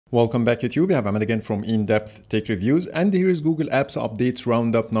Welcome back YouTube. We have Ahmed again from In-Depth Tech Reviews, and here is Google Apps Updates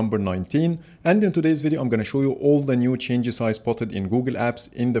Roundup number 19. And in today's video, I'm going to show you all the new changes I spotted in Google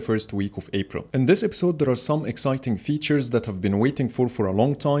Apps in the first week of April. In this episode, there are some exciting features that I've been waiting for a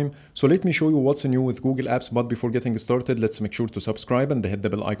long time. So let me show you what's new with Google Apps. But before getting started, let's make sure to subscribe and hit the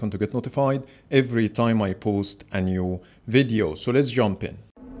bell icon to get notified every time I post a new video. So let's jump in.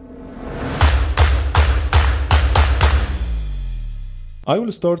 I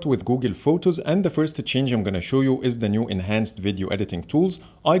will start with Google Photos, and the first change I'm going to show you is the new enhanced video editing tools.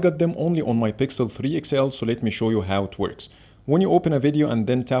 I got them only on my Pixel 3 XL, so let me show you how it works. When you open a video and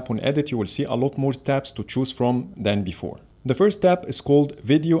then tap on edit, you will see a lot more tabs to choose from than before. The first tab is called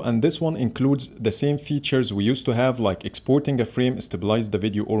Video, and this one includes the same features we used to have, like exporting a frame, stabilize the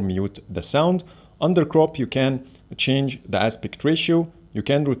video, or mute the sound. Under crop, you can change the aspect ratio, you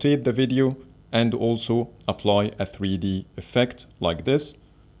can rotate the video, and also apply a 3D effect like this.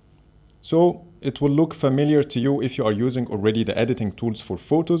 So it will look familiar to you if you are using already the editing tools for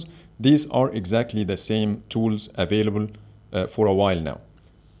photos. These are exactly the same tools available for a while now.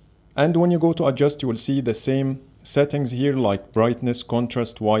 And when you go to adjust, you will see the same settings here, like brightness,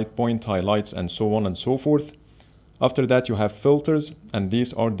 contrast, white point, highlights, and so on and so forth. After that, you have filters, and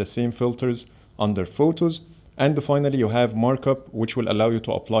these are the same filters under photos. And finally, you have markup, which will allow you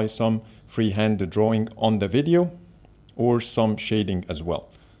to apply some freehand drawing on the video or some shading as well.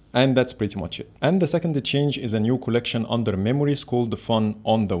 And that's pretty much it. And the second change is a new collection under memories called Fun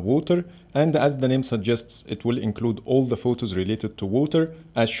on the Water. And as the name suggests, it will include all the photos related to water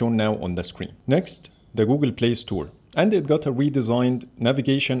as shown now on the screen. Next, the Google Play Store. And it got a redesigned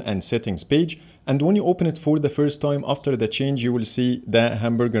navigation and settings page. And when you open it for the first time after the change, you will see the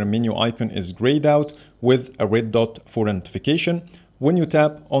hamburger menu icon is grayed out with a red dot for notification. When you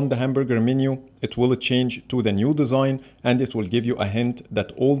tap on the hamburger menu, it will change to the new design, and it will give you a hint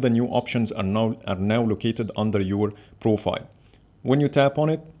that all the new options are now located under your profile. When you tap on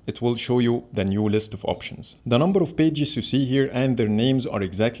it, it will show you the new list of options. The number of pages you see here and their names are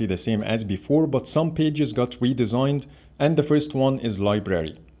exactly the same as before, but some pages got redesigned, and the first one is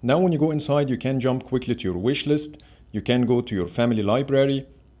Library. Now when you go inside, you can jump quickly to your wish list, you can go to your family library,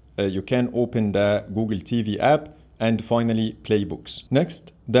 you can open the Google TV app, and finally playbooks.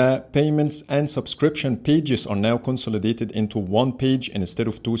 Next, the payments and subscription pages are now consolidated into one page instead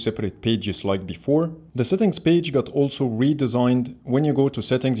of two separate pages like before. The settings page got also redesigned. When you go to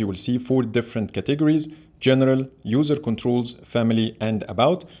settings, you will see 4 different categories: General, User Controls, Family, and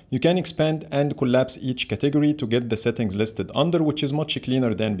About. You can expand and collapse each category to get the settings listed under, which is much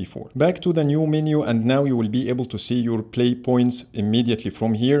cleaner than before. Back to the new menu, and now you will be able to see your play points immediately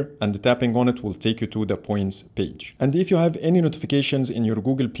from here, and tapping on it will take you to the points page. And if you have any notifications in your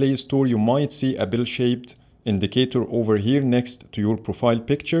Google Play Store, you might see a bell-shaped indicator over here next to your profile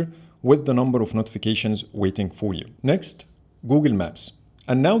picture with the number of notifications waiting for you. Next, Google Maps.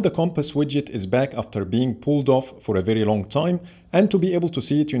 And now the compass widget is back after being pulled off for a very long time. And to be able to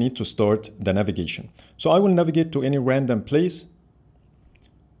see it, you need to start the navigation. So I will navigate to any random place.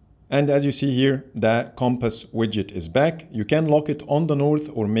 And as you see here, the compass widget is back. You can lock it on the north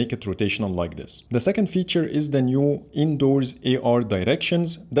or make it rotational like this. The second feature is the new indoors AR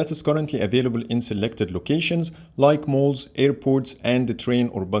directions that is currently available in selected locations like malls, airports, and train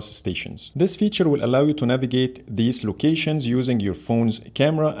or bus stations. This feature will allow you to navigate these locations using your phone's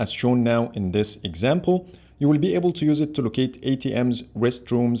camera as shown now in this example. You will be able to use it to locate ATMs,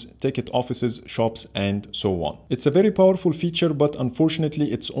 restrooms, ticket offices, shops, and so on. It's a very powerful feature, but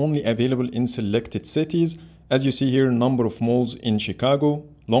unfortunately, it's only available in selected cities. As you see here, number of malls in Chicago,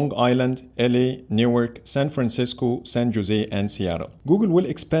 Long Island, LA, Newark, San Francisco, San Jose, and Seattle. Google will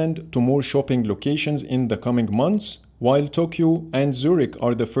expand to more shopping locations in the coming months, while Tokyo and Zurich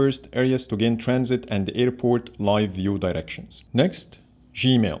are the first areas to gain transit and airport live view directions. Next,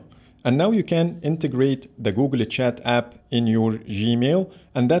 Gmail. And now you can integrate the Google Chat app in your Gmail,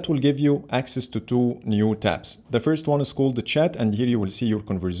 and that will give you access to 2 new tabs. The first one is called the Chat, and here you will see your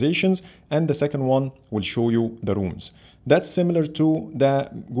conversations, and the second one will show you the rooms. That's similar to the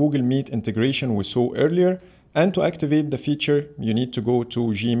Google Meet integration we saw earlier. And to activate the feature, you need to go to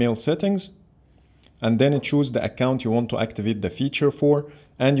Gmail settings, and then choose the account you want to activate the feature for.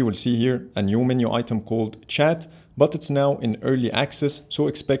 And you will see here a new menu item called Chat, but it's now in early access, so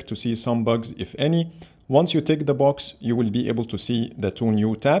expect to see some bugs if any. Once you tick the box, you will be able to see the 2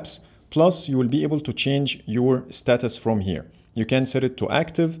 new tabs, plus you will be able to change your status from here. You can set it to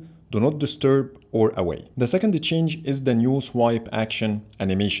active, do not disturb, or away. The second change is the new swipe action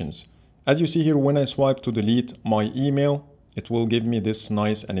animations. As you see here, when I swipe to delete my email, it will give me this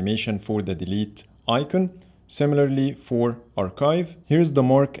nice animation for the delete icon. Similarly for archive, here's the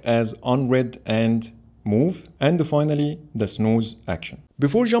mark as unread and move, and finally the snooze action.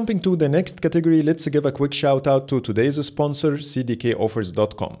 Before jumping to the next category, let's give a quick shout out to today's sponsor,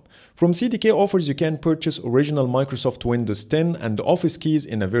 cdkoffers.com. From CDK Offers, you can purchase original Microsoft Windows 10 and Office keys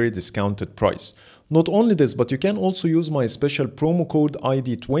in a very discounted price. Not only this, but you can also use my special promo code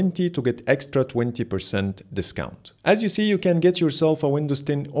ID20 to get extra 20% discount. As you see, you can get yourself a Windows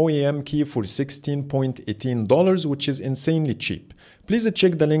 10 OEM key for $16.18, which is insanely cheap. Please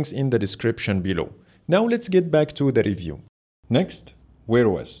check the links in the description below. Now let's get back to the review. Next,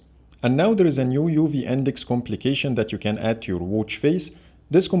 WearOS. And now there is a new UV index complication that you can add to your watch face.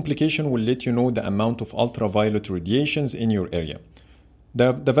 This complication will let you know the amount of ultraviolet radiations in your area.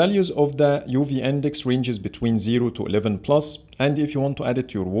 The values of the UV index ranges between 0 to 11 plus, and if you want to add it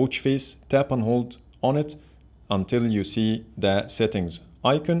to your watch face, tap and hold on it until you see the settings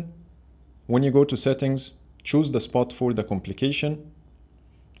icon. When you go to settings, choose the spot for the complication,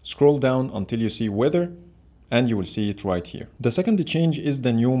 scroll down until you see weather, and you will see it right here. The second change is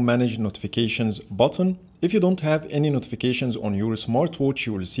the new Manage Notifications button. If you don't have any notifications on your smartwatch,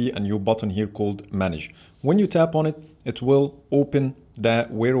 you will see a new button here called Manage. When you tap on it, it will open the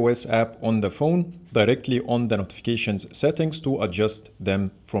WearOS app on the phone directly on the notifications settings to adjust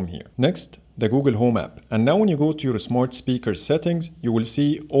them from here. Next, the Google Home app. And now when you go to your smart speaker settings, you will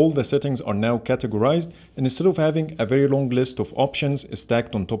see all the settings are now categorized. And instead of having a very long list of options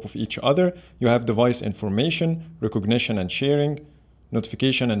stacked on top of each other, you have device information, recognition and sharing,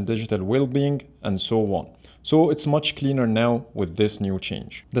 notification and digital well-being, and so on. So it's much cleaner now with this new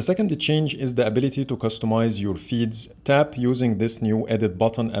change. The second change is the ability to customize your feeds tab using this new edit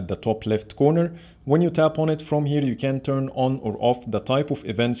button at the top left corner. When you tap on it from here, you can turn on or off the type of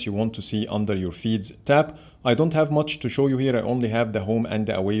events you want to see under your feeds tab. I don't have much to show you here. I only have the home and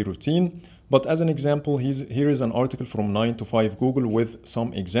the away routine. But as an example, here is an article from 9 to 5 Google with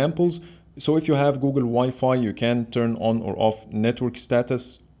some examples. So if you have Google Wi-Fi, you can turn on or off network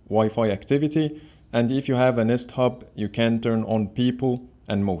status, Wi-Fi activity. And if you have a Nest Hub, you can turn on people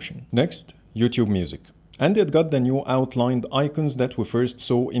and motion. Next, YouTube Music. And it got the new outlined icons that we first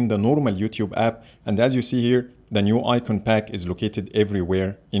saw in the normal YouTube app. And as you see here, the new icon pack is located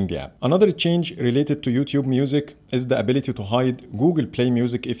everywhere in the app. Another change related to YouTube Music is the ability to hide Google Play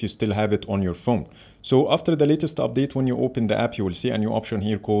Music if you still have it on your phone. So after the latest update, when you open the app, you will see a new option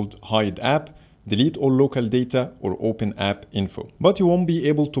here called Hide App, delete all local data, or open app info. But you won't be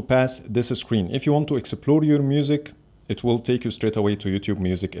able to pass this screen. If you want to explore your music, it will take you straight away to YouTube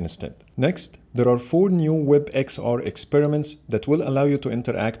Music instead. Next, there are 4 new WebXR experiments that will allow you to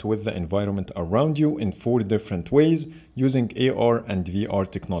interact with the environment around you in 4 different ways using AR and VR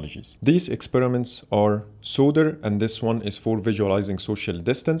technologies. These experiments are Sodar, and this one is for visualizing social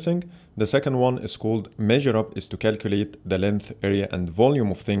distancing. The second one is called Measureup, is to calculate the length, area, and volume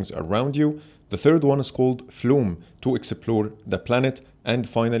of things around you. The third one is called Floom, to explore the planet. And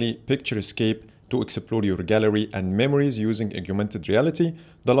finally, Picture Escape, to explore your gallery and memories using augmented reality.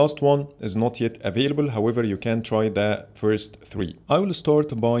 The last one is not yet available, however, you can try the first 3. I will start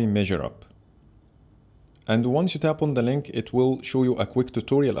by Measureup. And once you tap on the link, it will show you a quick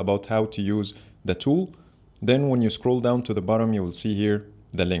tutorial about how to use the tool. Then when you scroll down to the bottom, you will see here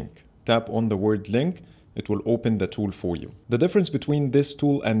the link. Tap on the word link. It will open the tool for you. The difference between this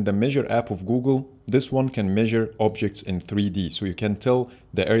tool and the Measure app of Google, this one can measure objects in 3D, so you can tell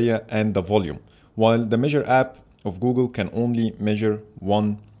the area and the volume, while the Measure app of Google can only measure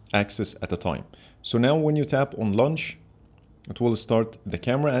one axis at a time. So now when you tap on launch, it will start the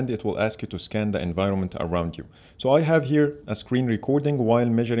camera and it will ask you to scan the environment around you. So I have here a screen recording while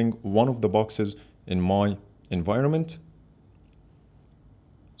measuring one of the boxes in my environment.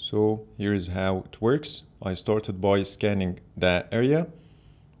 So here is how it works. I started by scanning the area.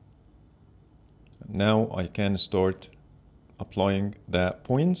 Now I can start applying the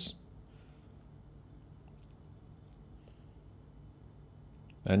points.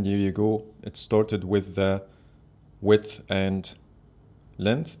 And here you go. It started with the width and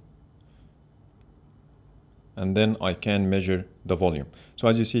length. And then I can measure the volume. So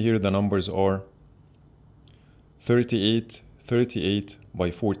as you see here, the numbers are 38, 38 by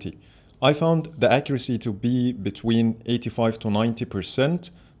 40. I found the accuracy to be between 85 to 90%,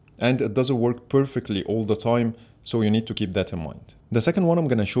 and it doesn't work perfectly all the time, so you need to keep that in mind. The second one I'm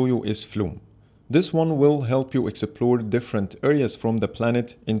going to show you is Floom. This one will help you explore different areas from the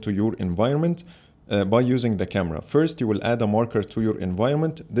planet into your environment by using the camera. First, you will add a marker to your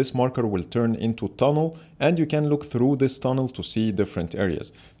environment. This marker will turn into tunnel, and you can look through this tunnel to see different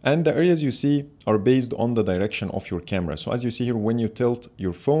areas. And the areas you see are based on the direction of your camera. So as you see here, when you tilt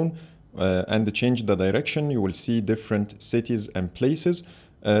your phone, and change the direction, you will see different cities and places.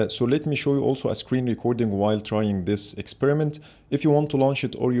 So let me show you also a screen recording while trying this experiment. If you want to launch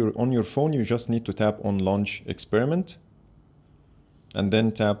it or you're on your phone, you just need to tap on Launch Experiment and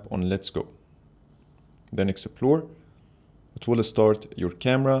then tap on Let's Go. Then Explore. It will start your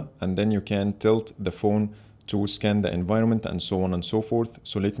camera and then you can tilt the phone to scan the environment and so on and so forth.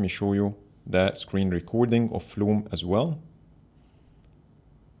 So let me show you the screen recording of Floom as well.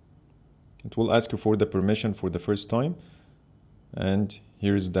 It will ask you for the permission for the first time. And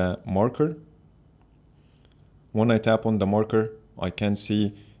here's the marker. When I tap on the marker, I can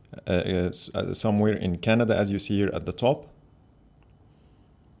see somewhere in Canada, as you see here at the top.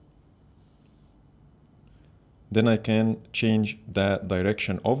 Then I can change the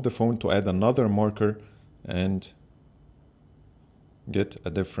direction of the phone to add another marker and get a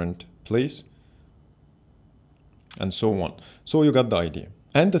different place and so on. So you got the idea.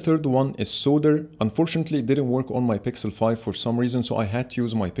 And the third one is Sodar. Unfortunately, it didn't work on my Pixel 5 for some reason, so I had to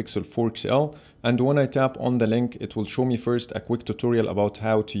use my Pixel 4 XL. And when I tap on the link, it will show me first a quick tutorial about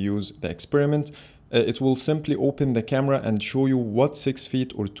how to use the experiment. It will simply open the camera and show you what 6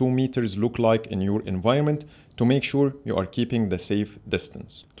 feet or 2 meters look like in your environment to make sure you are keeping the safe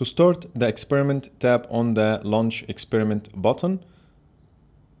distance. To start the experiment, tap on the Launch Experiment button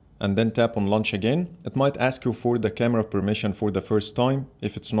and then tap on Launch again. It might ask you for the camera permission for the first time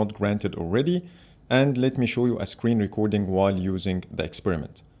if it's not granted already. And let me show you a screen recording while using the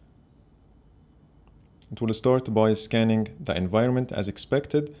experiment. It will start by scanning the environment as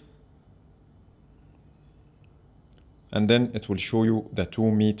expected. And then it will show you the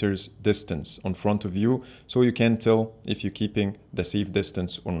 2 meters distance in front of you, so you can tell if you're keeping the safe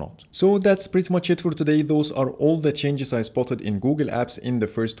distance or not. So that's pretty much it for today. Those are all the changes I spotted in Google Apps in the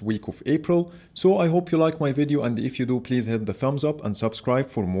first week of April. So I hope you like my video, and if you do, please hit the thumbs up and subscribe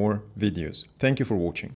for more videos. Thank you for watching.